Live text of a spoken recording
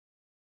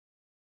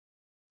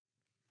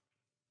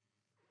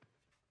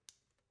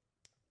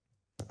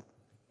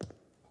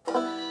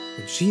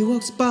She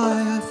walks by,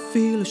 I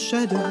feel a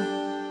shadow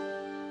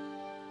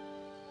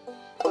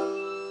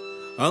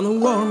on the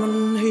warm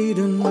and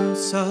hidden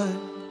side.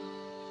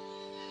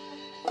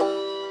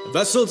 The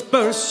vessel's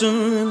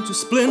bursting into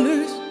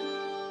splinters,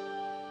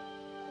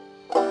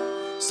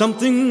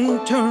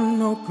 something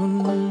turned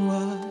open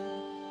wide.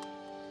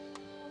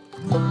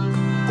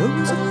 There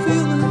was a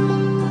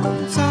feeling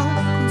I've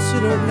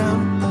considered now,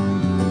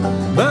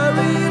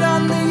 buried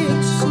on the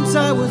edge since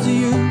I was a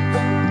youth.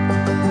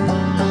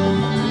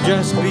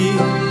 Just being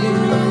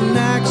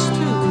next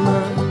to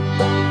her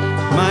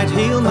might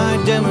heal my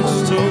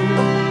damaged soul,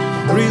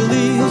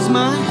 release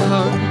my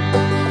heart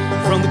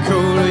from the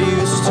cold I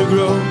used to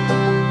grow.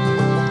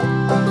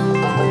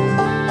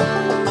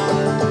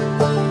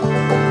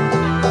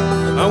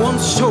 I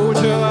once told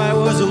her I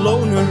was a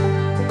loner,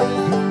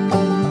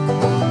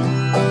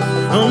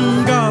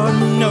 and God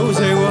knows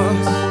I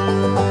was.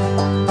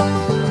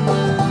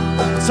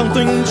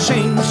 Something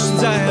changed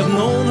since I have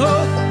known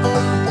her.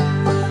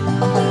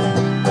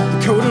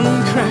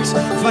 Cracks,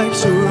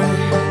 flags away.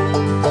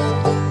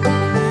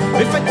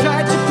 If I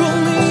tried to pull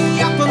me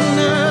up on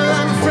her,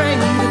 I'm afraid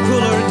to pull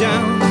her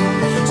down.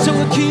 So I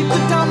keep the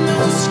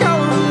dominoes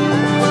going.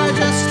 I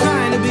just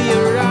try to be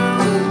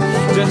around.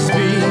 Just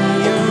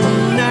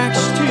being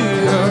next to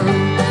her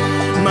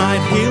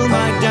might heal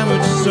my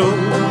damaged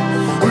soul,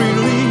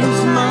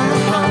 release my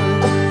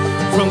heart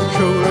from the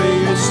cold I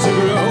used to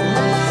grow.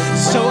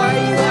 So I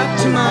up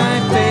to my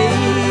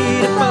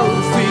fate,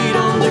 both feet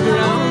on the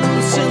ground.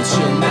 Since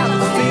you'll never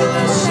feel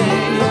the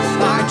same,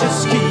 I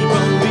just keep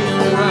on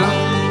being around.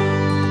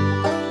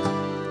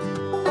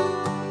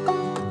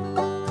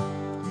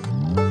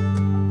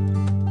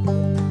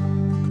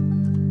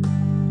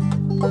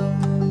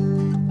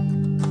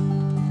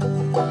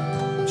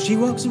 She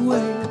walks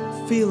away,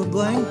 I feel a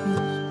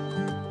blankness,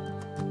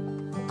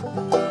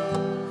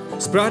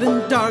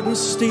 spreading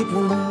darkness deep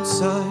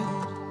inside.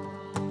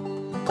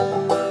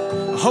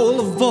 A hole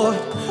of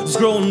void is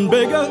growing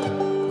bigger.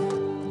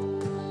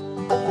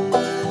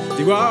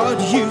 The world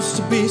used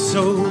to be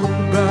so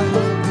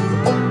bright.